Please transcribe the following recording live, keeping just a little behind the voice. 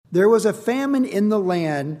there was a famine in the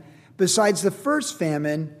land besides the first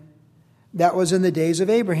famine that was in the days of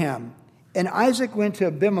Abraham. And Isaac went to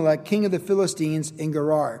Abimelech, king of the Philistines, in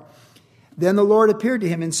Gerar. Then the Lord appeared to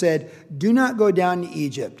him and said, do not go down to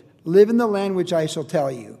Egypt. Live in the land which I shall tell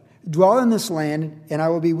you. Dwell in this land, and I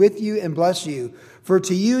will be with you and bless you. For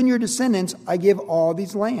to you and your descendants I give all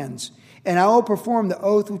these lands. And I will perform the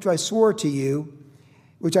oath which I swore to you,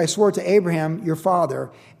 which I swore to Abraham your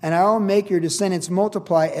father. And I will make your descendants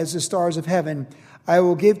multiply as the stars of heaven. I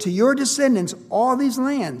will give to your descendants all these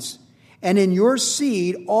lands. And in your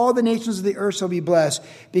seed all the nations of the earth shall be blessed.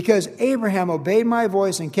 Because Abraham obeyed my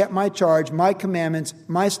voice and kept my charge, my commandments,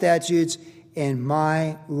 my statutes, and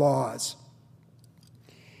my laws.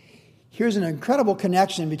 Here's an incredible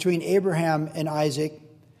connection between Abraham and Isaac.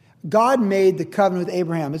 God made the covenant with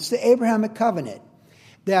Abraham. It's the Abrahamic covenant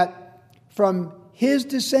that from his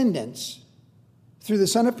descendants, through the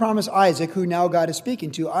son of promise Isaac, who now God is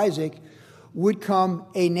speaking to, Isaac, would come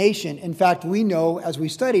a nation. In fact, we know as we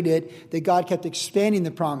studied it that God kept expanding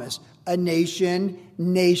the promise. A nation,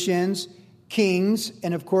 nations, kings,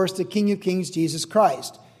 and of course the King of Kings, Jesus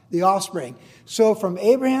Christ, the offspring. So from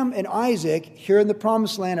Abraham and Isaac, here in the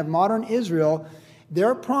promised land of modern Israel,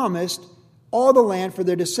 they're promised all the land for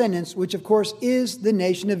their descendants, which of course is the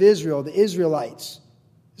nation of Israel, the Israelites.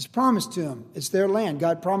 It's promised to them. It's their land.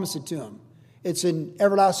 God promised it to them. It's an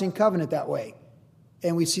everlasting covenant that way.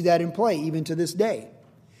 And we see that in play even to this day.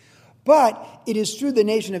 But it is through the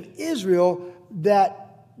nation of Israel that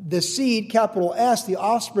the seed, capital S, the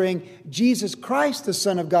offspring, Jesus Christ, the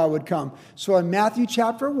Son of God, would come. So in Matthew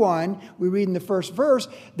chapter 1, we read in the first verse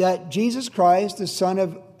that Jesus Christ, the son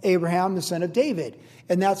of Abraham, the son of David.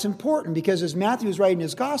 And that's important because as Matthew is writing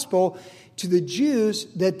his gospel to the Jews,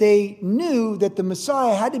 that they knew that the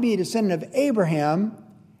Messiah had to be a descendant of Abraham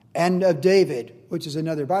and of David, which is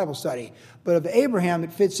another Bible study. But of Abraham,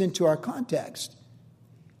 it fits into our context.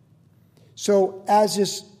 So as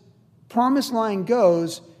this promised line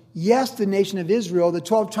goes, yes, the nation of Israel, the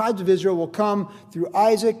 12 tribes of Israel will come through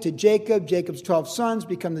Isaac to Jacob. Jacob's 12 sons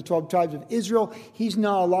become the 12 tribes of Israel. He's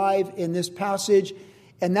now alive in this passage.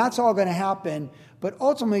 And that's all going to happen. But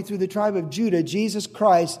ultimately, through the tribe of Judah, Jesus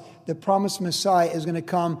Christ, the promised Messiah, is going to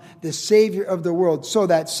come, the Savior of the world. So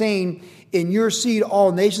that saying, in your seed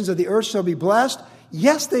all nations of the earth shall be blessed,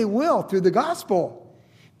 yes, they will through the gospel.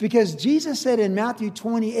 Because Jesus said in Matthew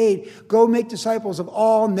 28, go make disciples of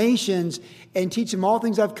all nations and teach them all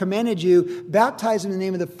things I've commanded you. Baptize them in the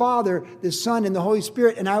name of the Father, the Son, and the Holy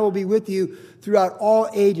Spirit, and I will be with you throughout all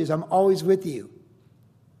ages. I'm always with you.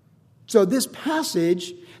 So this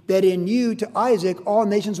passage that in you to Isaac all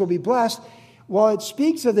nations will be blessed, while it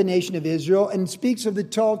speaks of the nation of Israel and speaks of the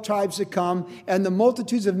 12 tribes to come and the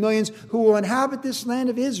multitudes of millions who will inhabit this land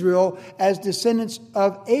of Israel as descendants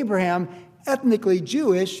of Abraham, ethnically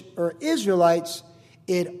Jewish or Israelites,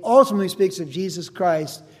 it ultimately speaks of Jesus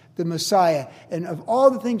Christ, the Messiah. And of all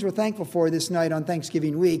the things we're thankful for this night on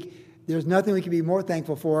Thanksgiving week, there's nothing we can be more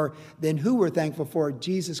thankful for than who we're thankful for,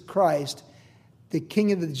 Jesus Christ, the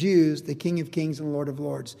King of the Jews, the King of Kings and Lord of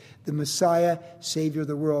Lords, the Messiah, Savior of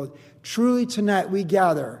the world. Truly tonight we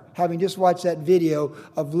gather, having just watched that video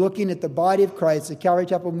of looking at the body of Christ, the Calvary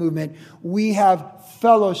Chapel movement, we have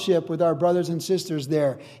fellowship with our brothers and sisters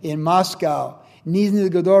there in Moscow,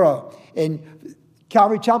 Nizhny Novgorod, and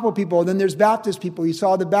Calvary Chapel people. And then there's Baptist people. You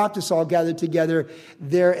saw the Baptists all gathered together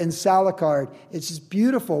there in Salikard. It's just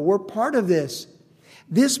beautiful. We're part of this.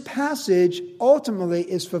 This passage ultimately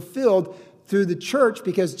is fulfilled through the church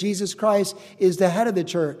because Jesus Christ is the head of the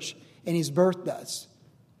church and he's birthed us.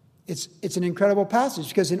 It's an incredible passage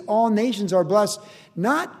because in all nations are blessed,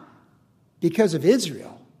 not because of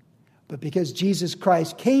Israel, but because Jesus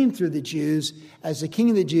Christ came through the Jews as the King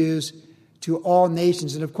of the Jews to all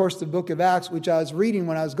nations. And of course, the book of Acts, which I was reading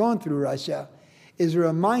when I was going through Russia, is a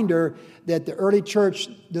reminder that the early church,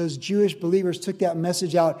 those Jewish believers, took that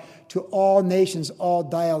message out to all nations, all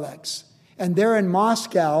dialects. And there in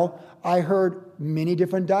Moscow, I heard many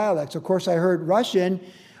different dialects. Of course, I heard Russian,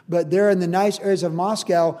 but there in the nice areas of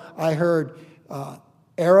Moscow, I heard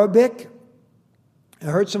Arabic. I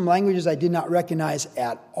heard some languages I did not recognize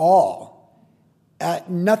at all.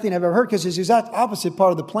 Nothing I've ever heard, because it's the exact opposite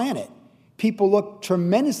part of the planet. People look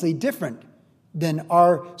tremendously different than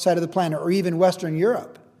our side of the planet, or even Western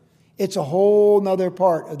Europe. It's a whole other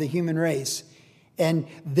part of the human race. And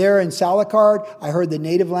there in Salikard, I heard the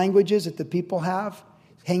native languages that the people have.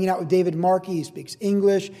 Hanging out with David Markey, he speaks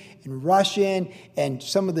English and Russian and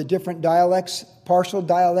some of the different dialects, partial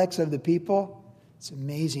dialects of the people. It's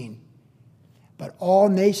amazing. But all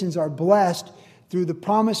nations are blessed through the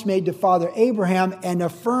promise made to Father Abraham and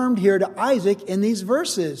affirmed here to Isaac in these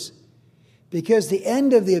verses. Because the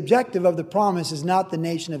end of the objective of the promise is not the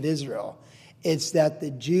nation of Israel. It's that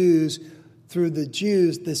the Jews, through the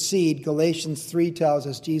Jews, the seed, Galatians 3 tells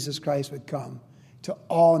us Jesus Christ would come to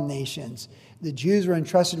all nations. The Jews were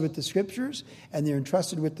entrusted with the scriptures and they're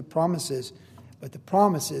entrusted with the promises. But the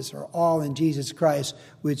promises are all in Jesus Christ,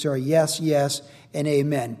 which are yes, yes, and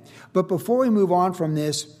amen. But before we move on from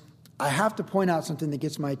this, I have to point out something that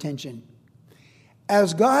gets my attention.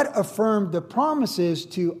 As God affirmed the promises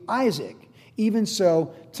to Isaac, even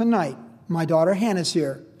so, tonight, my daughter Hannah's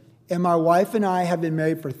here, and my wife and I have been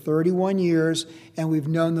married for 31 years, and we've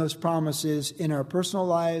known those promises in our personal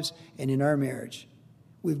lives and in our marriage.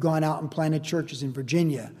 We've gone out and planted churches in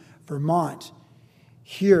Virginia, Vermont,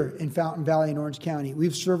 here in Fountain Valley in Orange County.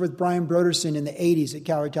 We've served with Brian Broderson in the 80s at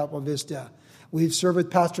Calvary Chapel Vista. We've served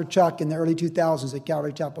with Pastor Chuck in the early 2000s at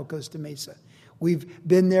Calvary Chapel Costa Mesa. We've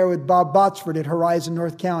been there with Bob Botsford at Horizon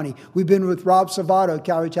North County. We've been with Rob Savato at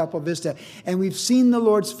Calvary Chapel Vista. And we've seen the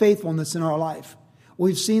Lord's faithfulness in our life.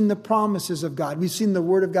 We've seen the promises of God. We've seen the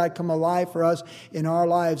Word of God come alive for us in our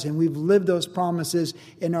lives. And we've lived those promises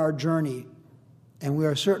in our journey. And we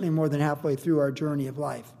are certainly more than halfway through our journey of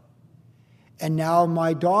life. And now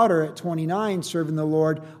my daughter at 29 serving the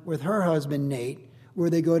Lord with her husband, Nate, where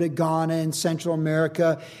they go to Ghana and Central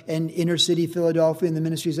America and inner city Philadelphia and the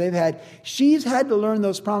ministries they've had. She's had to learn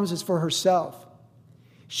those promises for herself.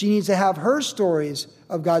 She needs to have her stories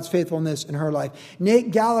of God's faithfulness in her life.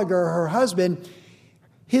 Nate Gallagher, her husband,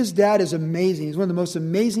 his dad is amazing. He's one of the most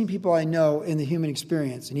amazing people I know in the human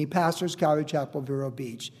experience. And he pastors Calvary Chapel, Vero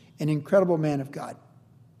Beach, an incredible man of God.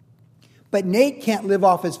 But Nate can't live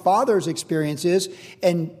off his father's experiences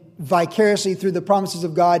and vicariously through the promises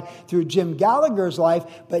of God through Jim Gallagher's life,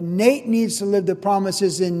 but Nate needs to live the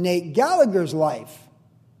promises in Nate Gallagher's life.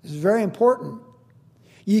 This is very important.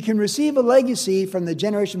 You can receive a legacy from the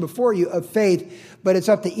generation before you of faith, but it's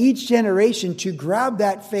up to each generation to grab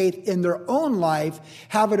that faith in their own life,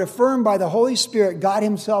 have it affirmed by the Holy Spirit, God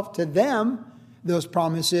Himself to them, those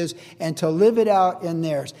promises, and to live it out in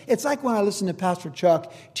theirs. It's like when I listen to Pastor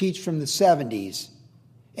Chuck teach from the 70s.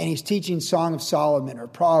 And he's teaching Song of Solomon or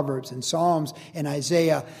Proverbs and Psalms and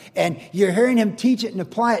Isaiah. And you're hearing him teach it and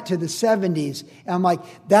apply it to the 70s. And I'm like,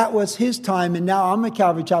 that was his time. And now I'm a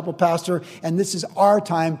Calvary Chapel pastor. And this is our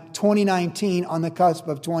time, 2019, on the cusp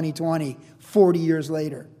of 2020, 40 years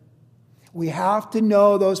later. We have to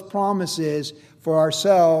know those promises for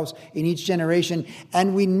ourselves in each generation.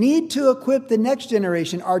 And we need to equip the next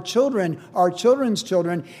generation, our children, our children's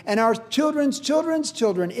children, and our children's children's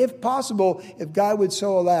children, if possible, if God would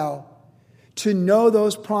so allow, to know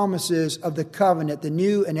those promises of the covenant, the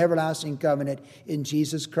new and everlasting covenant in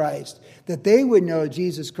Jesus Christ. That they would know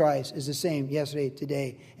Jesus Christ is the same yesterday,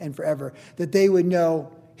 today, and forever. That they would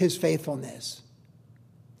know His faithfulness.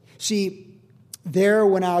 See, there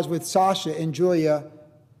when I was with Sasha and Julia,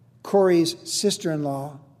 Corey's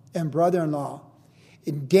sister-in-law and brother-in-law,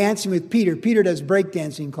 in dancing with Peter. Peter does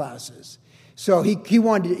breakdancing classes. So he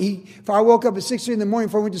wanted to, if I woke up at 6:30 in the morning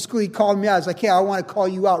before I went to school, he called me out. I was like, hey, I want to call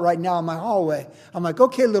you out right now in my hallway. I'm like,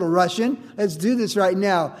 okay, little Russian, let's do this right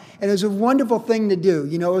now. And it was a wonderful thing to do.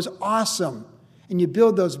 You know, it was awesome. And you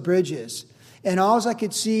build those bridges. And all I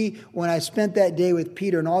could see when I spent that day with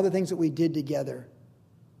Peter and all the things that we did together,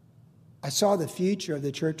 I saw the future of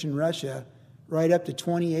the church in Russia right up to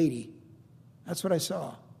 2080. That's what I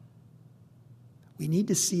saw. We need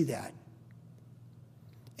to see that.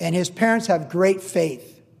 And his parents have great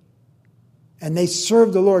faith. And they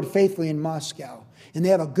serve the Lord faithfully in Moscow. And they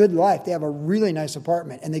have a good life. They have a really nice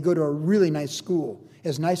apartment. And they go to a really nice school.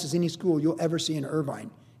 As nice as any school you'll ever see in Irvine.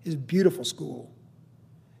 It's a beautiful school.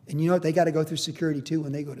 And you know what? They got to go through security too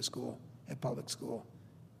when they go to school, at public school.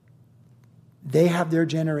 They have their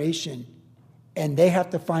generation. And they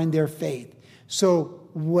have to find their faith. So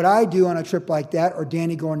what I do on a trip like that, or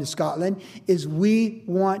Danny going to Scotland, is we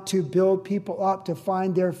want to build people up to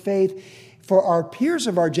find their faith for our peers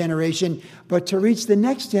of our generation, but to reach the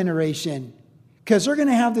next generation. Because they're going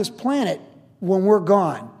to have this planet when we're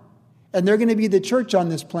gone. And they're going to be the church on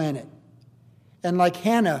this planet. And like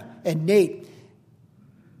Hannah and Nate,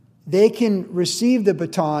 they can receive the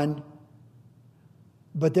baton,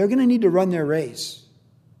 but they're going to need to run their race.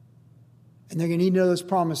 And they're going to need to know those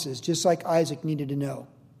promises, just like Isaac needed to know.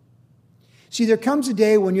 See, there comes a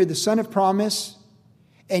day when you're the son of promise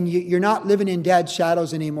and you're not living in dad's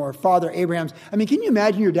shadows anymore. Father Abraham's. I mean, can you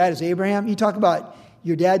imagine your dad as Abraham? You talk about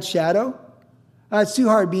your dad's shadow? It's too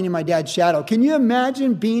hard being in my dad's shadow. Can you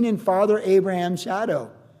imagine being in Father Abraham's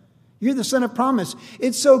shadow? You're the son of promise.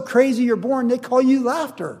 It's so crazy you're born, they call you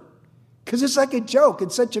laughter. Because it's like a joke.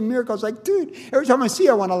 It's such a miracle. It's like, dude, every time I see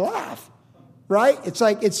you, I want to laugh. Right? It's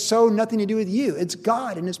like it's so nothing to do with you. It's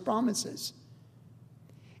God and His promises.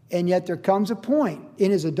 And yet there comes a point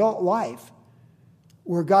in his adult life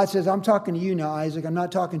where God says, I'm talking to you now, Isaac. I'm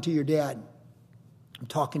not talking to your dad. I'm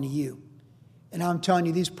talking to you. And I'm telling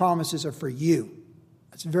you, these promises are for you.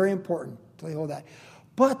 That's very important to lay hold of that.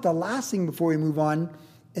 But the last thing before we move on,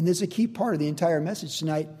 and this is a key part of the entire message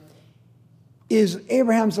tonight, is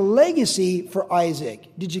Abraham's legacy for Isaac.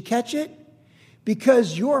 Did you catch it?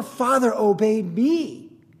 Because your father obeyed me.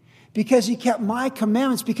 Because he kept my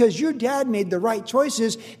commandments. Because your dad made the right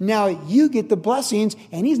choices. Now you get the blessings,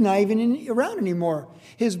 and he's not even around anymore.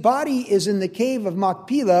 His body is in the cave of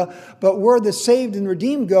Machpelah, but where the saved and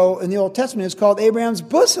redeemed go in the Old Testament is called Abraham's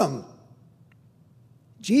bosom.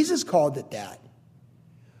 Jesus called it that.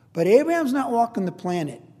 But Abraham's not walking the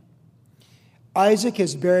planet. Isaac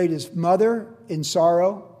has buried his mother in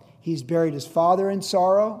sorrow. He's buried his father in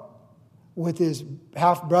sorrow with his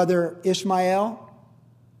half-brother Ishmael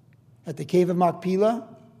at the cave of Machpelah.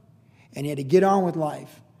 And he had to get on with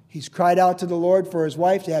life. He's cried out to the Lord for his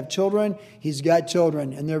wife to have children. He's got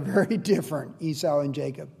children, and they're very different, Esau and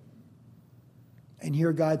Jacob. And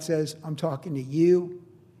here God says, I'm talking to you.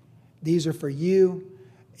 These are for you.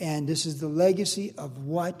 And this is the legacy of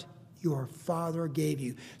what your father gave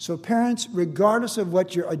you. So parents, regardless of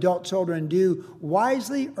what your adult children do,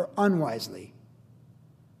 wisely or unwisely,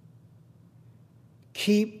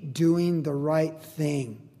 keep doing the right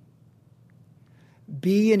thing.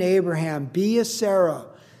 Be an Abraham. Be a Sarah.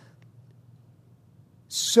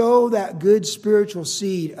 Sow that good spiritual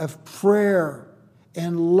seed of prayer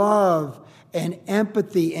and love and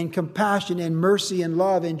empathy and compassion and mercy and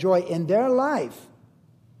love and joy in their life,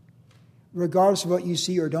 regardless of what you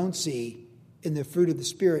see or don't see in the fruit of the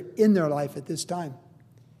Spirit in their life at this time.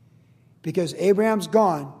 Because Abraham's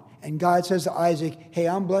gone, and God says to Isaac, hey,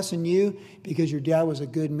 I'm blessing you because your dad was a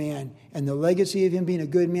good man. And the legacy of him being a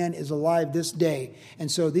good man is alive this day.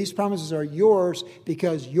 And so these promises are yours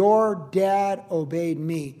because your dad obeyed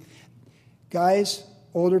me. Guys,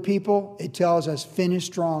 older people, it tells us finish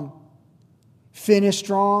strong. Finish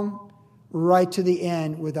strong right to the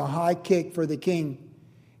end with a high kick for the king.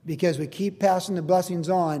 Because we keep passing the blessings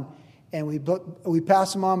on, and we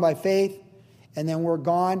pass them on by faith, and then we're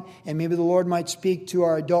gone. And maybe the Lord might speak to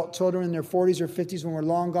our adult children in their 40s or 50s when we're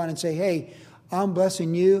long gone and say, hey, I'm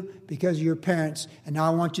blessing you because of your parents, and now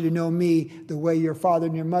I want you to know me the way your father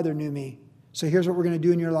and your mother knew me. So here's what we're going to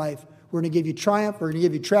do in your life. We're going to give you triumph, we're going to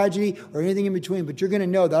give you tragedy, or anything in between, but you're going to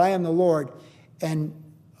know that I am the Lord, and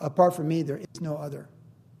apart from me, there is no other.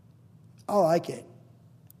 I like it.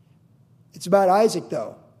 It's about Isaac,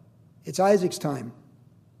 though. It's Isaac's time.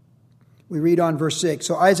 We read on verse 6.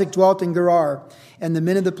 So Isaac dwelt in Gerar, and the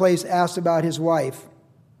men of the place asked about his wife.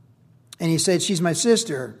 And he said, she's my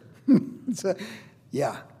sister. So,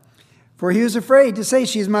 yeah. For he was afraid to say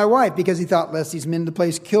she's my wife, because he thought, lest these men of the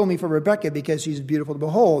place kill me for Rebekah, because she's beautiful to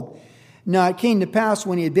behold. Now it came to pass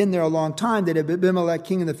when he had been there a long time that Abimelech,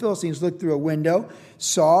 king of the Philistines, looked through a window,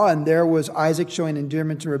 saw, and there was Isaac showing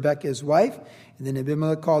endearment to Rebekah, his wife. And then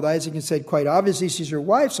Abimelech called Isaac and said, quite obviously she's your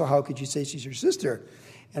wife, so how could you say she's your sister?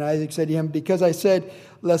 And Isaac said to him, because I said,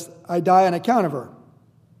 lest I die on account of her.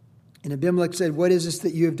 And Abimelech said, what is this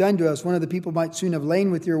that you have done to us? One of the people might soon have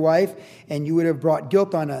lain with your wife, and you would have brought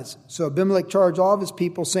guilt on us. So Abimelech charged all of his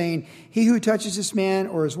people, saying, he who touches this man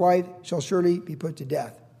or his wife shall surely be put to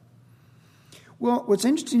death. Well, what's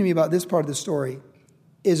interesting to me about this part of the story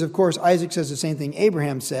is, of course, Isaac says the same thing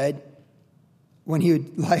Abraham said when he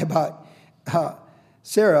would lie about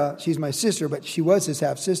Sarah. She's my sister, but she was his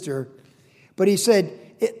half-sister. But he said,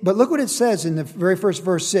 but look what it says in the very first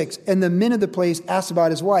verse 6. And the men of the place asked about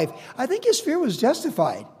his wife. I think his fear was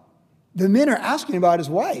justified. The men are asking about his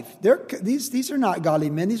wife. These are not godly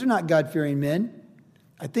men. These are not God-fearing men.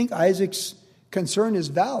 I think Isaac's concern is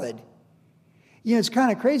valid. You know, it's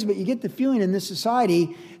kind of crazy, but you get the feeling in this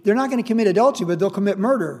society, they're not going to commit adultery, but they'll commit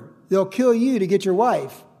murder. They'll kill you to get your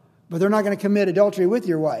wife, but they're not going to commit adultery with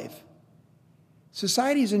your wife.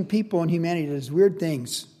 Societies and people and humanity does weird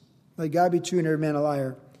things. Let God be true and every man a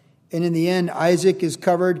liar. And in the end, Isaac is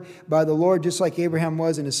covered by the Lord, just like Abraham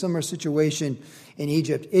was in a similar situation in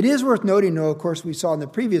Egypt. It is worth noting, though, of course, we saw in the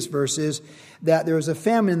previous verses, that there was a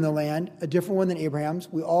famine in the land, a different one than Abraham's.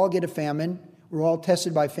 We all get a famine. We're all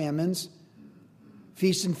tested by famines.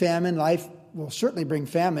 Feast and famine, life will certainly bring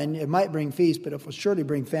famine. It might bring feast, but it will surely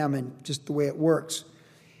bring famine, just the way it works.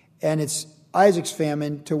 And it's Isaac's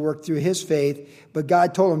famine to work through his faith. But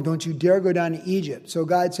God told him, don't you dare go down to Egypt. So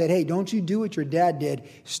God said, hey, don't you do what your dad did.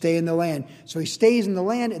 Stay in the land. So he stays in the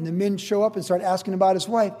land, and the men show up and start asking about his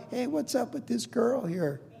wife. Hey, what's up with this girl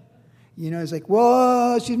here? You know, he's like,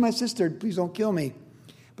 whoa, she's my sister. Please don't kill me.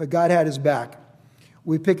 But God had his back.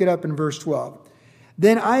 We pick it up in verse 12.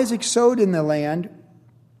 Then Isaac sowed in the land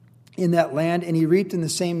in that land, and he reaped in the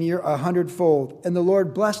same year 100-fold. And the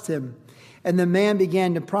Lord blessed him. And the man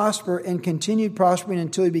began to prosper and continued prospering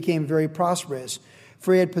until he became very prosperous.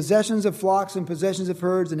 For he had possessions of flocks and possessions of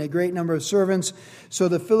herds and a great number of servants. So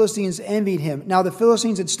the Philistines envied him. Now the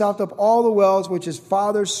Philistines had stopped up all the wells which his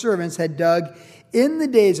father's servants had dug in the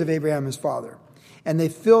days of Abraham his father. And they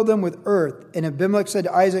filled them with earth. And Abimelech said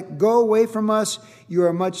to Isaac, "Go away from us. You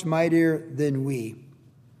are much mightier than we."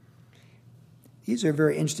 These are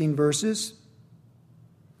very interesting verses.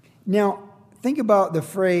 Now, think about the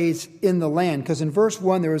phrase "in the land," because in verse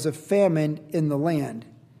 1 there was a famine in the land.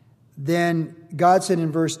 Then God said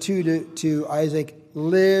in verse 2 to Isaac,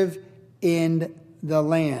 "Live in the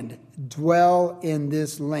land. Dwell in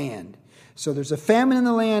this land." So there's a famine in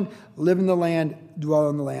the land, live in the land, dwell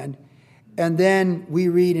in the land. And then we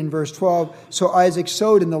read in verse 12, so Isaac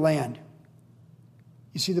sowed in the land.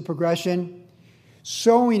 You see the progression?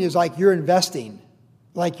 Sowing is like you're investing.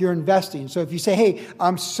 So if you say, hey,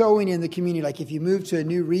 I'm sowing in the community, like if you move to a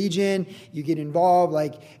new region, you get involved,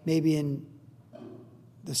 like maybe in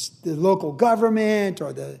the local government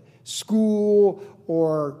or the school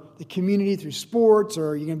or the community through sports,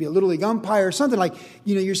 or you're going to be a Little League umpire or something, like,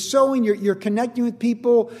 you're sowing, you're connecting with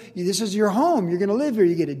people. This is your home. You're going to live here.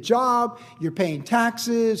 You get a job. You're paying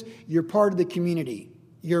taxes. You're part of the community.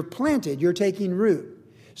 You're planted. You're taking root.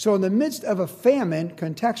 So in the midst of a famine,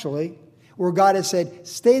 contextually, where God has said,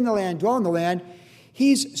 stay in the land, dwell in the land,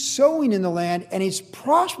 he's sowing in the land and he's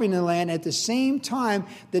prospering in the land. At the same time,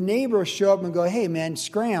 the neighbors show up and go, hey, man,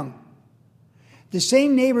 scram. The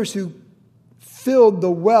same neighbors who filled the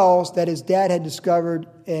wells that his dad had discovered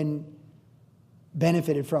and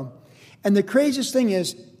benefited from. And the craziest thing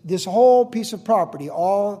is, this whole piece of property,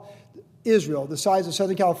 all Israel, the size of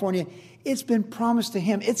Southern California, it's been promised to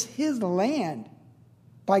him. It's his land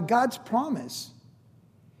by God's promise.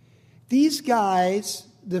 These guys,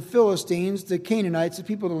 the Philistines, the Canaanites, the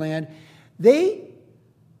people of the land, they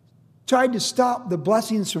tried to stop the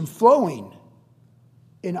blessings from flowing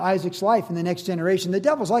in Isaac's life in the next generation. The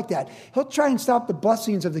devil's like that. He'll try and stop the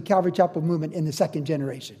blessings of the Calvary Chapel movement in the second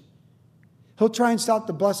generation. He'll try and stop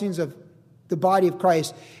the blessings of the body of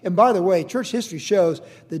Christ. And by the way, church history shows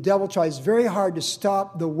the devil tries very hard to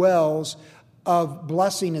stop the wells of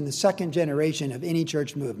blessing in the second generation of any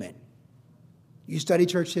church movement. You study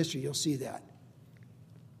church history, you'll see that.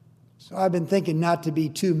 So I've been thinking not to be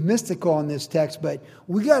too mystical on this text, but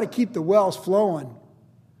we got to keep the wells flowing.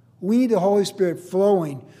 We need the Holy Spirit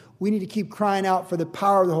flowing. We need to keep crying out for the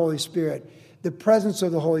power of the Holy Spirit, the presence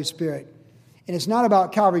of the Holy Spirit. And it's not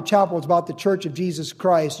about Calvary Chapel, it's about the Church of Jesus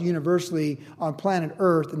Christ universally on planet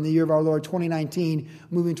Earth in the year of our Lord 2019,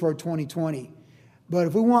 moving toward 2020. But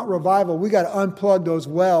if we want revival, we got to unplug those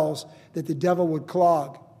wells that the devil would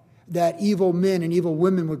clog, that evil men and evil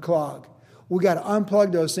women would clog. We got to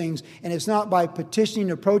unplug those things. And it's not by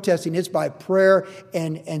petitioning or protesting, it's by prayer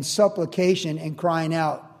and supplication and crying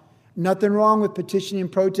out. Nothing wrong with petitioning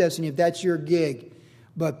and protesting if that's your gig.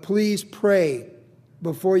 But please pray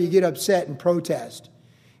before you get upset and protest.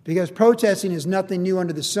 Because protesting is nothing new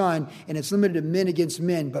under the sun, and it's limited to men against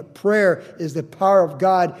men. But prayer is the power of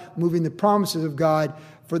God moving the promises of God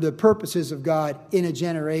for the purposes of God in a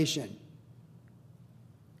generation.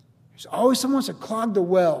 There's always someone wants to clog the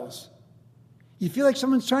wells. You feel like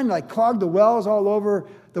someone's trying to clog the wells all over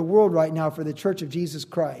the world right now for the Church of Jesus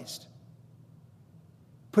Christ.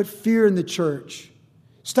 Put fear in the church.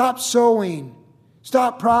 Stop sowing.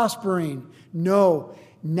 Stop prospering. No,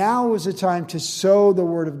 now is the time to sow the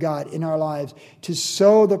Word of God in our lives, to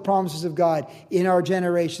sow the promises of God in our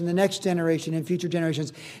generation, the next generation, and future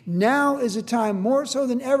generations. Now is the time, more so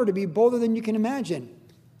than ever, to be bolder than you can imagine.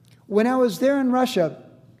 When I was there in Russia,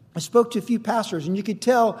 I spoke to a few pastors, and you could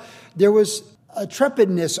tell there was a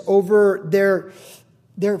trepidness over their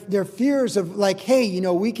fears of hey,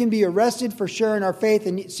 we can be arrested for sharing our faith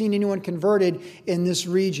and seeing anyone converted in this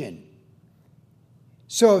region.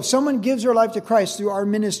 So if someone gives their life to Christ through our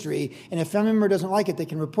ministry, and if a family member doesn't like it, they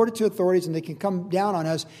can report it to authorities and they can come down on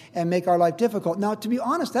us and make our life difficult. Now, to be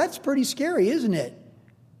honest, that's pretty scary, isn't it?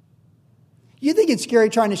 You think it's scary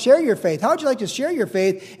trying to share your faith. How would you like to share your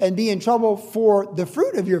faith and be in trouble for the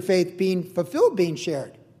fruit of your faith being fulfilled, being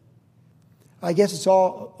shared? I guess it's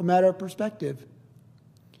all a matter of perspective.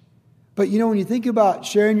 But when you think about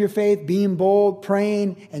sharing your faith, being bold,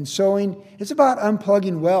 praying, and sowing, it's about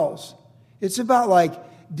unplugging wells. It's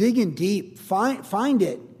about digging deep. Find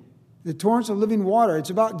it. The torrents of living water. It's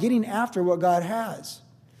about getting after what God has.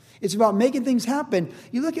 It's about making things happen.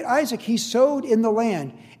 You look at Isaac, he sowed in the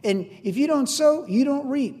land. And if you don't sow, you don't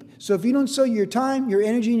reap. So if you don't sow your time, your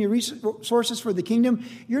energy, and your resources for the kingdom,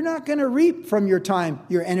 you're not going to reap from your time,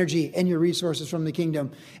 your energy, and your resources from the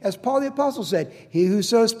kingdom. As Paul the Apostle said, he who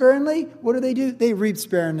sows sparingly, what do? They reap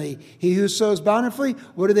sparingly. He who sows bountifully,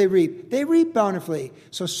 what do they reap? They reap bountifully.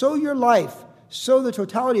 So sow your life. Sow the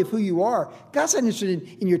totality of who you are. God's not interested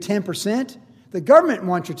in your 10%. The government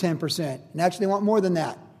wants your 10%. And actually they want more than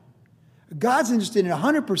that. God's interested in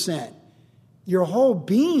 100%. Your whole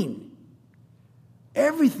being.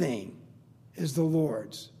 Everything is the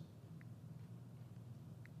Lord's.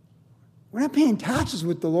 We're not paying taxes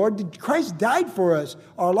with the Lord. Christ died for us.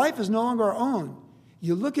 Our life is no longer our own.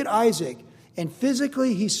 You look at Isaac, and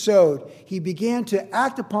physically he sowed. He began to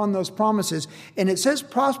act upon those promises. And it says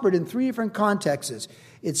prospered in 3 different contexts.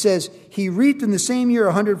 It says he reaped in the same year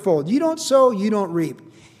 100-fold. You don't sow, you don't reap.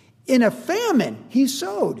 In a famine, he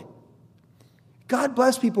sowed. God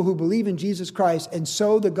bless people who believe in Jesus Christ and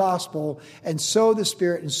sow the gospel and sow the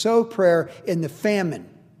Spirit and sow prayer in the famine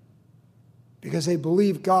because they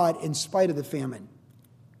believe God in spite of the famine,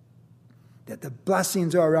 that the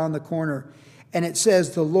blessings are around the corner. And it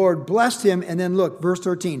says the Lord blessed him. And then look, verse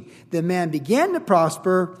 13, the man began to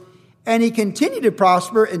prosper and he continued to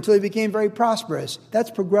prosper until he became very prosperous.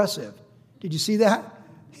 That's progressive. Did you see that?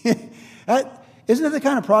 Isn't that the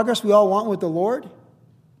kind of progress we all want with the Lord?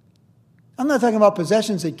 I'm not talking about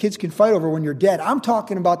possessions that kids can fight over when you're dead. I'm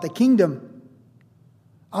talking about the kingdom.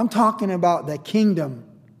 I'm talking about the kingdom.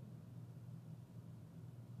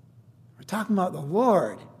 We're talking about the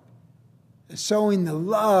Lord. Sowing the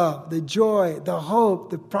love, the joy, the hope,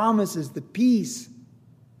 the promises, the peace,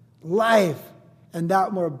 life, and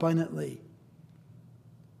that more abundantly.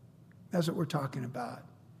 That's what we're talking about.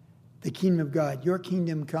 The kingdom of God. Your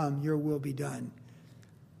kingdom come, your will be done.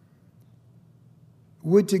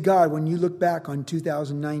 Would to God, when you look back on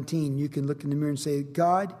 2019, you can look in the mirror and say,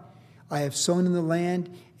 God, I have sown in the land,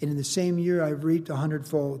 and in the same year I've reaped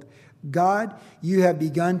 100-fold. God, you have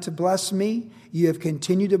begun to bless me. You have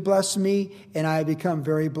continued to bless me, and I have become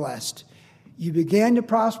very blessed. You began to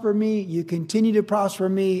prosper me. You continue to prosper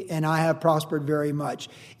me, and I have prospered very much.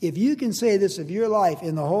 If you can say this of your life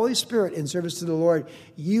in the Holy Spirit in service to the Lord,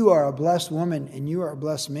 you are a blessed woman, and you are a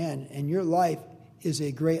blessed man, and your life is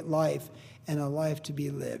a great life and a life to be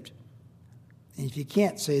lived. And if you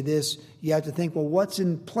can't say this, you have to think, well, what's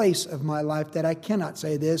in place of my life that I cannot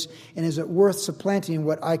say this? And is it worth supplanting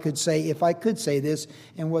what I could say if I could say this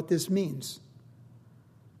and what this means?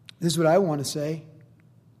 This is what I want to say.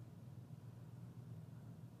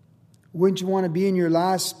 Wouldn't you want to be in your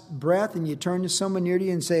last breath and you turn to someone near to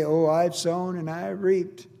you and say, oh, I've sown and I have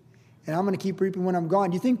reaped, and I'm going to keep reaping when I'm gone?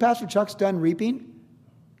 Do you think Pastor Chuck's done reaping?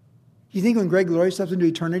 Do you think when Greg Laurie steps into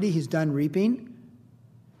eternity, he's done reaping?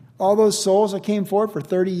 All those souls that came forward for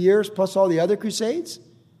 30 years, plus all the other crusades?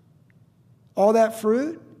 All that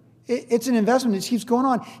fruit? It's an investment that keeps going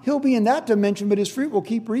on. He'll be in that dimension, but his fruit will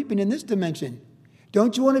keep reaping in this dimension.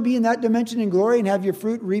 Don't you want to be in that dimension in glory and have your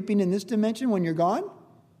fruit reaping in this dimension when you're gone?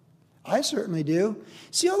 I certainly do.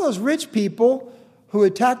 See all those rich people who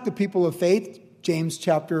attack the people of faith, James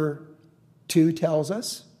chapter 2 tells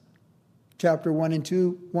us. Chapter 1 and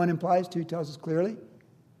 2, 1 implies, 2 tells us clearly.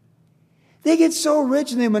 They get so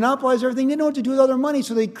rich and they monopolize everything. They don't know what to do with all their money,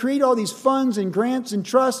 so they create all these funds and grants and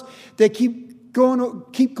trusts that keep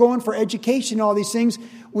going for education, all these things,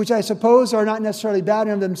 which I suppose are not necessarily bad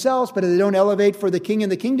in themselves, but if they don't elevate for the king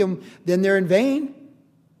and the kingdom, then they're in vain.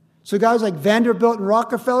 So guys like Vanderbilt and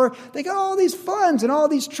Rockefeller, they got all these funds and all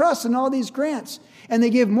these trusts and all these grants, and they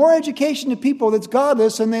give more education to people that's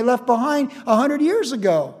godless than they left behind 100 years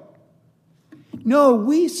ago. No,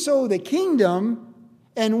 we sow the kingdom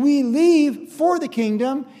and we leave for the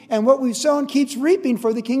kingdom, and what we've sown keeps reaping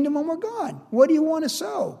for the kingdom when we're gone. What do you want to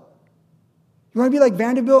sow? You want to be like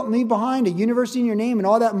Vanderbilt and leave behind a university in your name and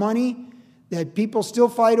all that money that people still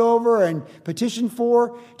fight over and petition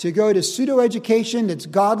for to go to pseudo-education that's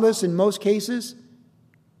godless in most cases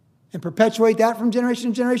and perpetuate that from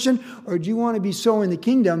generation to generation? Or do you want to be sowing the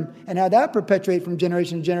kingdom and have that perpetuate from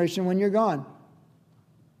generation to generation when you're gone?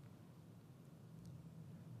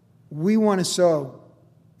 We want to sow,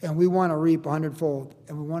 and we want to reap 100-fold,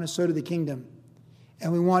 and we want to sow to the kingdom,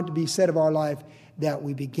 and we want to be said of our life that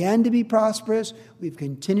we began to be prosperous, we've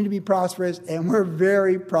continued to be prosperous, and we're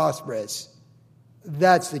very prosperous.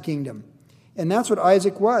 That's the kingdom. And that's what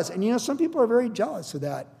Isaac was. And you know, some people are very jealous of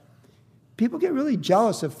that. People get really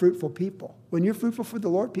jealous of fruitful people. When you're fruitful for the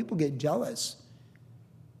Lord, people get jealous.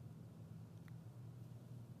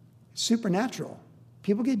 It's supernatural.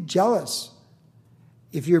 People get jealous.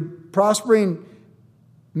 If you're prospering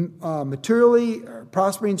materially, or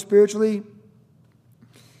prospering spiritually,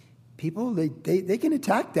 people, they can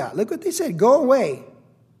attack that. Look what they said. Go away.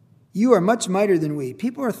 You are much mightier than we.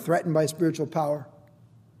 People are threatened by spiritual power.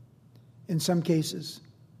 In some cases.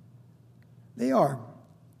 They are.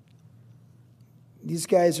 These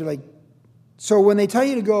guys are like, so when they tell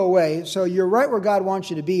you to go away, so you're right where God wants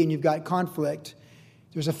you to be and you've got conflict.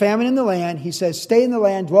 There's a famine in the land. He says, stay in the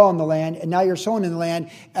land, dwell in the land, and now you're sown in the land.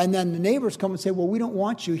 And then the neighbors come and say, well, we don't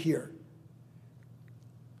want you here.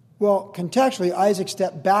 Well, contextually, Isaac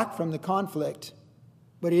stepped back from the conflict,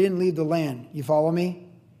 but he didn't leave the land. You follow me?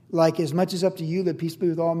 Like, as much as up to you, live peaceably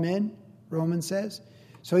with all men, Romans says.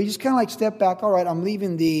 So he just kind of like stepped back. All right, I'm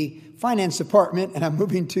leaving the finance department and I'm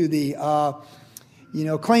moving to the,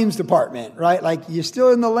 claims department, right? Like, you're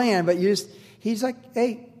still in the land, but he's like,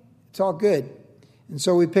 hey, it's all good. And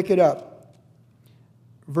so we pick it up.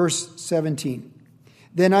 Verse 17.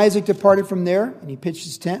 Then Isaac departed from there, and he pitched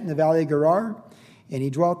his tent in the valley of Gerar, and he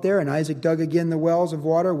dwelt there. And Isaac dug again the wells of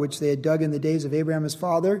water, which they had dug in the days of Abraham his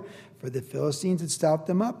father, for the Philistines had stopped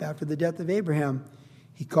them up after the death of Abraham.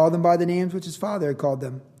 He called them by the names which his father had called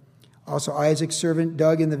them. Also Isaac's servant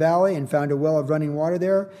dug in the valley and found a well of running water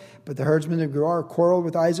there. But the herdsmen of Gerar quarreled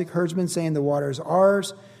with Isaac's herdsmen, saying, the water is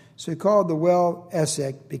ours. So he called the well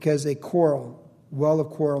Esek, because they quarreled. Well of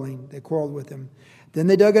quarreling. They quarreled with him. Then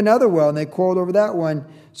they dug another well, and they quarreled over that one.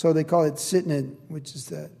 So they call it Sitnah, which is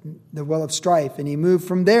the well of strife. And he moved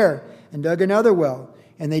from there and dug another well.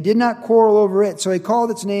 And they did not quarrel over it. So he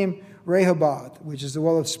called its name Rehoboth, which is the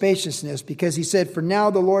well of spaciousness, because he said, for now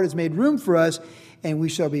the Lord has made room for us, and we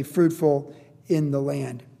shall be fruitful in the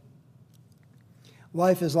land.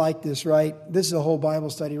 Life is like this, right? This is a whole Bible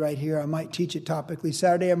study right here. I might teach it topically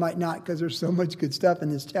Saturday. I might not, because there's so much good stuff in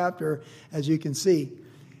this chapter, as you can see.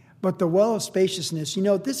 But the well of spaciousness,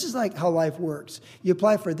 this is like how life works. You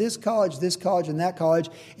apply for this college, and that college,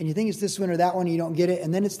 and you think it's this one or that one, and you don't get it.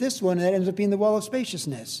 And then it's this one, and that ends up being the well of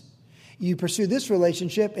spaciousness. You pursue this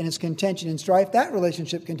relationship, and it's contention and strife. That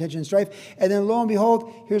relationship, contention and strife. And then lo and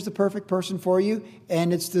behold, here's the perfect person for you,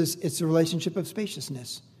 and it's the relationship of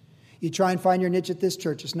spaciousness. You try and find your niche at this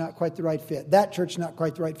church. It's not quite the right fit. That church, not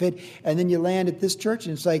quite the right fit. And then you land at this church,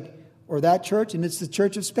 and it's like, or that church, and it's the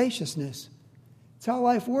church of spaciousness. That's how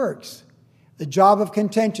life works. The job of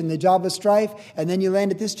contention, the job of strife, and then you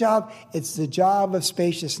land at this job. It's the job of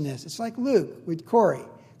spaciousness. It's like Luke with Corey.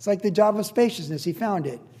 It's like the job of spaciousness. He found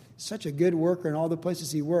it. Such a good worker in all the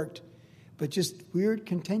places he worked. But just weird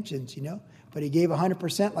contentions, But he gave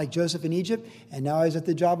 100% like Joseph in Egypt, and now he's at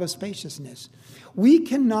the job of spaciousness. We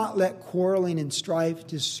cannot let quarreling and strife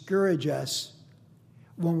discourage us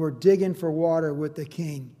when we're digging for water with the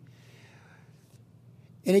King.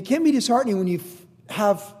 And it can be disheartening when you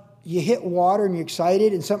hit water and you're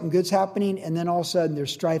excited and something good's happening, and then all of a sudden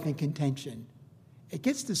there's strife and contention. It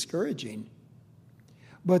gets discouraging.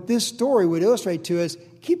 But this story would illustrate to us,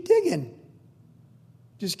 keep digging.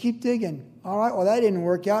 Just keep digging. All right, well, that didn't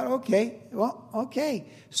work out. Okay.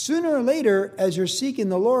 Sooner or later, as you're seeking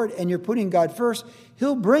the Lord and you're putting God first,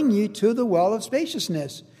 He'll bring you to the well of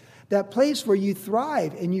spaciousness. That place where you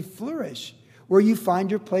thrive and you flourish, where you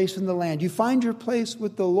find your place in the land. You find your place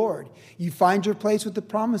with the Lord. You find your place with the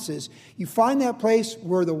promises. You find that place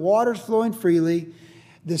where the water's flowing freely,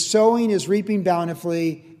 the sowing is reaping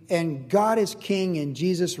bountifully, and God is king and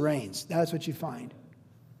Jesus reigns. That's what you find.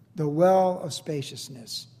 The well of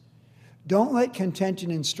spaciousness. Don't let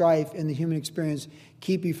contention and strife in the human experience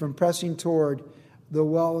keep you from pressing toward the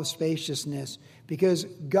well of spaciousness, because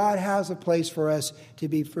God has a place for us to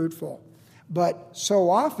be fruitful. But so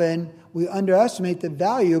often we underestimate the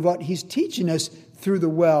value of what He's teaching us through the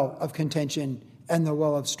well of contention and the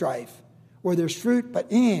well of strife, where there's fruit,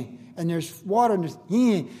 but and there's water, and there's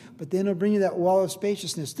but then it'll bring you that well of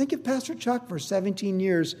spaciousness. Think of Pastor Chuck for 17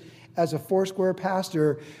 years as a Foursquare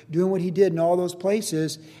pastor, doing what he did in all those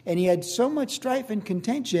places, and he had so much strife and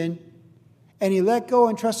contention, and he let go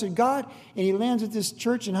and trusted God, and he lands at this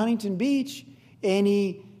church in Huntington Beach, and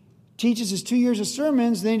he teaches his 2 years of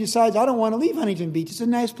sermons, and then he decides, I don't want to leave Huntington Beach. It's a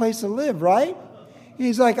nice place to live, right? And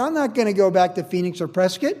he's like, I'm not going to go back to Phoenix or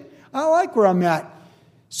Prescott. I like where I'm at.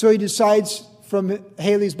 So he decides from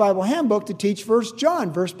Haley's Bible Handbook to teach 1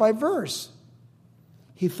 John, verse by verse.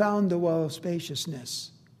 He found the well of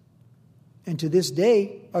spaciousness. And to this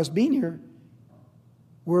day, us being here,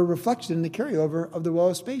 we're a reflection in the carryover of the well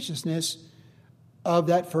of spaciousness of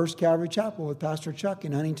that First Calvary Chapel with Pastor Chuck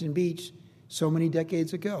in Huntington Beach so many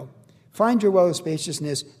decades ago. Find your well of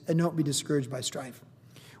spaciousness and don't be discouraged by strife.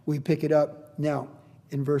 We pick it up now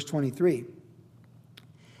in verse 23.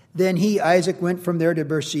 Then Isaac, went from there to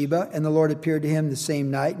Beersheba, and the Lord appeared to him the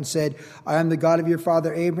same night and said, I am the God of your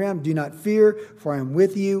father Abraham. Do not fear, for I am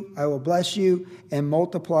with you. I will bless you and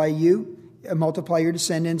multiply your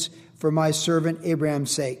descendants for my servant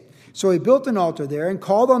Abraham's sake. So he built an altar there and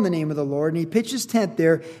called on the name of the Lord, and he pitched his tent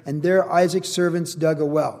there, and there Isaac's servants dug a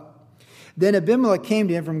well. Then Abimelech came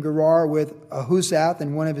to him from Gerar with Ahusath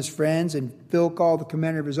and one of his friends, and Philcol, the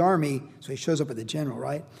commander of his army. So he shows up with the general,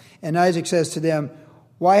 right? And Isaac says to them,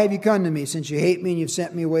 why have you come to me, since you hate me and you've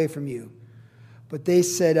sent me away from you? But they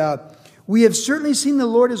said, we have certainly seen the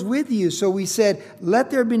Lord is with you. So we said,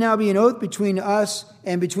 let there now be an oath between us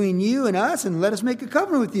and between you and us, and let us make a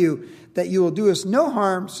covenant with you, that you will do us no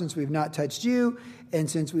harm, since we've not touched you, and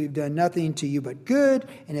since we've done nothing to you but good,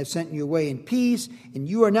 and have sent you away in peace, and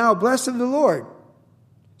you are now blessed of the Lord.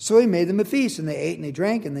 So he made them a feast, and they ate and they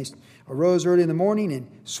drank, and they arose early in the morning and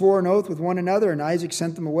swore an oath with one another, and Isaac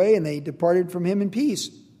sent them away, and they departed from him in peace.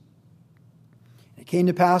 It came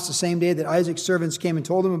to pass the same day that Isaac's servants came and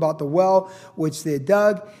told him about the well which they had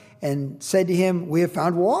dug, and said to him, we have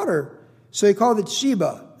found water. So he called it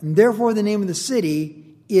Sheba, and therefore the name of the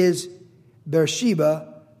city is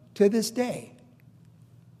Beersheba to this day.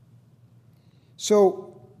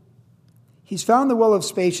 So he's found the well of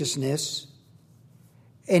spaciousness,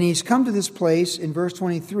 and he's come to this place in verse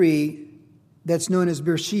 23 that's known as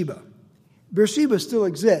Beersheba. Beersheba still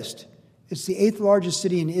exists. It's the 8th largest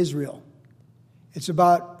city in Israel. It's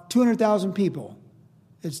about 200,000 people.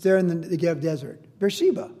 It's there in the Negev desert.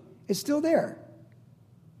 Beersheba, it's still there.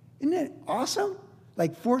 Isn't it awesome?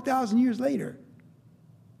 Like 4,000 years later.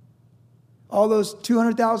 All those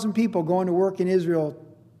 200,000 people going to work in Israel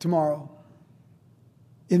tomorrow.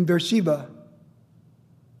 In Beersheba,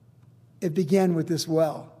 it began with this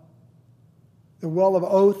well. The well of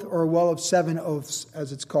oath, or a well of 7 oaths,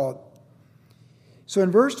 as it's called. So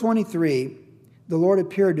in verse 23, the Lord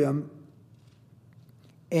appeared to him,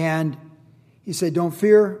 and he said, don't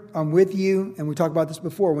fear, I'm with you. And we talked about this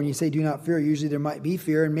before. When you say do not fear, usually there might be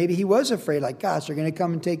fear. And maybe he was afraid, like, gosh, they're going to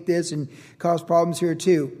come and take this and cause problems here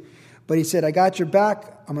too. But he said, I got your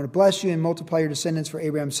back. I'm going to bless you and multiply your descendants for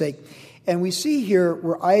Abraham's sake. And we see here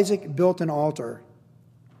where Isaac built an altar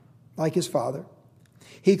like his father.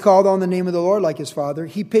 He called on the name of the Lord like his father.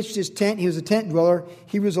 He pitched his tent. He was a tent dweller.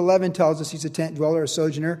 Hebrews 11 tells us he's a tent dweller, a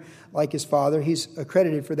sojourner like his father. He's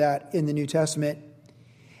accredited for that in the New Testament.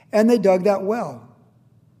 And they dug that well.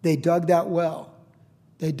 They dug that well.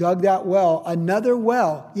 They dug that well. Another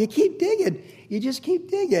well. You keep digging. You just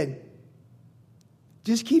keep digging.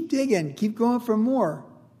 Just keep digging. Keep going for more.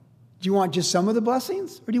 Do you want just some of the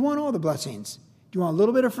blessings, or do you want all the blessings? Do you want a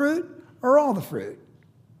little bit of fruit or all the fruit?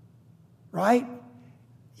 Right?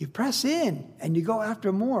 You press in and you go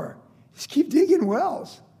after more. Just keep digging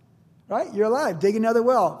wells. Right? You're alive. Dig another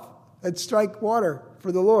well. Let's strike water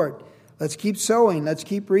for the Lord. Let's keep sowing. Let's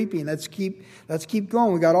keep reaping. Let's keep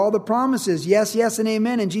going. We got all the promises. Yes, yes, and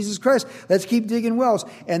amen in Jesus Christ. Let's keep digging wells.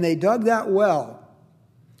 And they dug that well.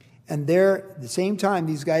 And there, at the same time,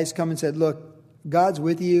 these guys come and said, look, God's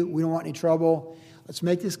with you. We don't want any trouble. Let's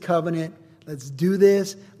make this covenant. Let's do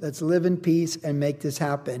this. Let's live in peace and make this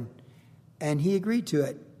happen. And he agreed to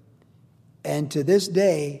it. And to this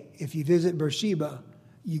day, if you visit Beersheba,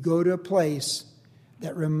 you go to a place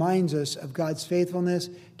that reminds us of God's faithfulness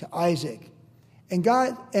to Isaac. And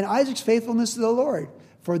Isaac's faithfulness to the Lord.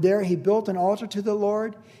 For there he built an altar to the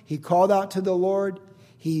Lord. He called out to the Lord.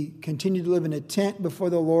 He continued to live in a tent before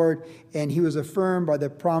the Lord. And he was affirmed by the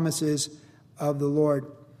promises of the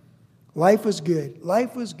Lord. Life was good.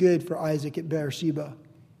 Life was good for Isaac at Beersheba.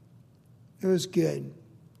 It was good.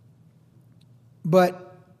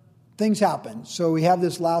 But things happen. So we have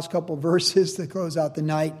this last couple verses to close out the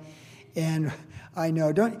night. And I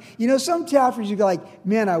know, some chapters you go like,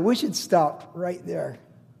 man, I wish it stopped right there.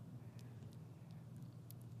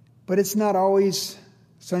 But it's not always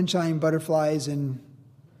sunshine, butterflies, and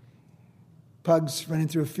pugs running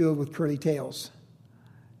through a field with curly tails.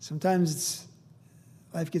 Sometimes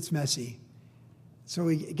life gets messy. So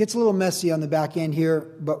it gets a little messy on the back end here,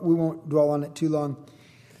 but we won't dwell on it too long.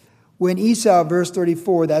 When Esau, verse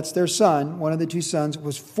 34, that's their son, one of the two sons,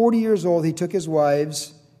 was 40 years old, he took his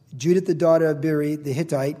wives, Judith the daughter of Beeri the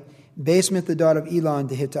Hittite, Basemath the daughter of Elon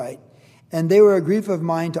the Hittite, and they were a grief of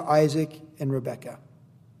mind to Isaac and Rebekah.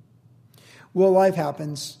 Well, life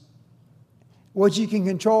happens. What you can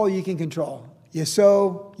control, you can control. You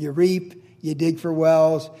sow, you reap, you dig for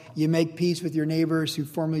wells, you make peace with your neighbors who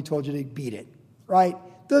formerly told you to beat it, right?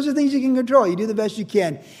 Those are things you can control. You do the best you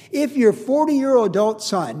can. If your 40-year-old adult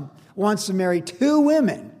son wants to marry 2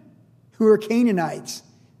 women who are Canaanites,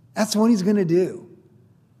 that's what he's going to do.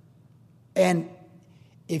 And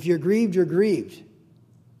if you're grieved, you're grieved.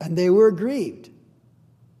 and they were grieved.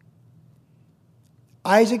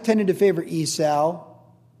 Isaac tended to favor Esau.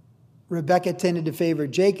 Rebekah tended to favor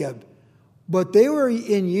Jacob. But they were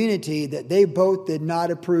in unity that they both did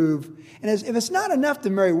not approve. And if it's not enough to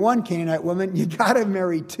marry one Canaanite woman, you got to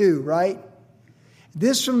marry two, right?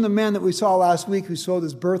 This from the man that we saw last week who sold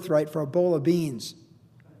his birthright for a bowl of beans.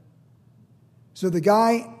 So the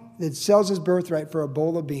guy that sells his birthright for a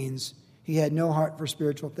bowl of beans, he had no heart for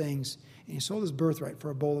spiritual things. And he sold his birthright for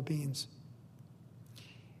a bowl of beans.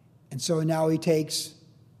 And so now he takes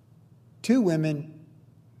two women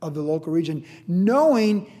of the local region,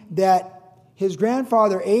 knowing that his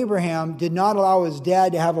grandfather Abraham did not allow his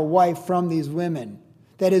dad to have a wife from these women,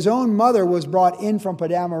 that his own mother was brought in from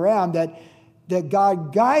Padam Aram, that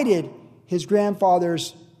God guided his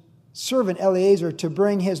grandfather's servant Eliezer to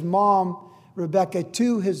bring his mom Rebekah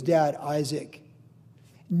to his dad Isaac.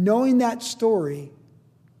 Knowing that story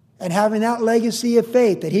and having that legacy of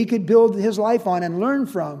faith that he could build his life on and learn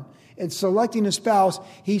from, and selecting a spouse,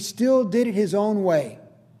 he still did it his own way.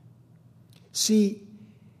 See,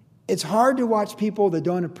 it's hard to watch people that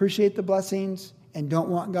don't appreciate the blessings and don't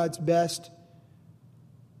want God's best.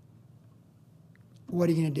 What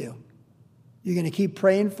are you going to do? You're going to keep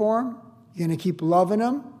praying for them. You're going to keep loving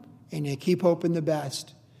them. And you keep hoping the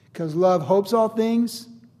best. Because love hopes all things.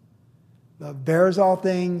 Love bears all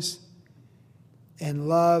things. And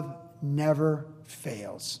love never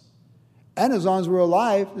fails. And as long as we're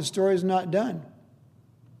alive, the story is not done.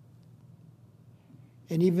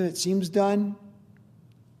 And even if it seems done,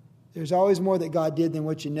 there's always more that God did than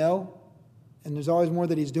what you know. And there's always more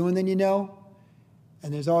that he's doing than you know.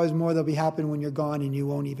 And there's always more that'll be happening when you're gone and you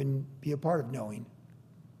won't even be a part of knowing.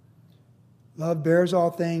 Love bears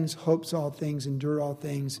all things, hopes all things, endures all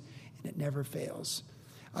things, and it never fails.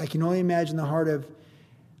 I can only imagine the heart of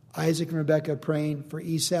Isaac and Rebekah praying for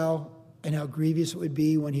Esau and how grievous it would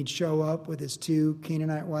be when he'd show up with his two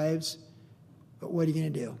Canaanite wives. But what are you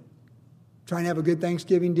going to do? Try and have a good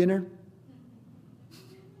Thanksgiving dinner?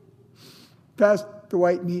 Pass the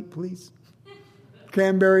white meat, please.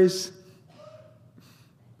 Cranberries.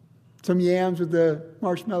 Some yams with the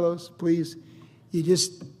marshmallows, please. You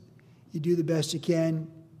do the best you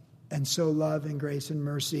can and sow love and grace and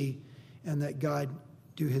mercy and let God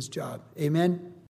do his job. Amen?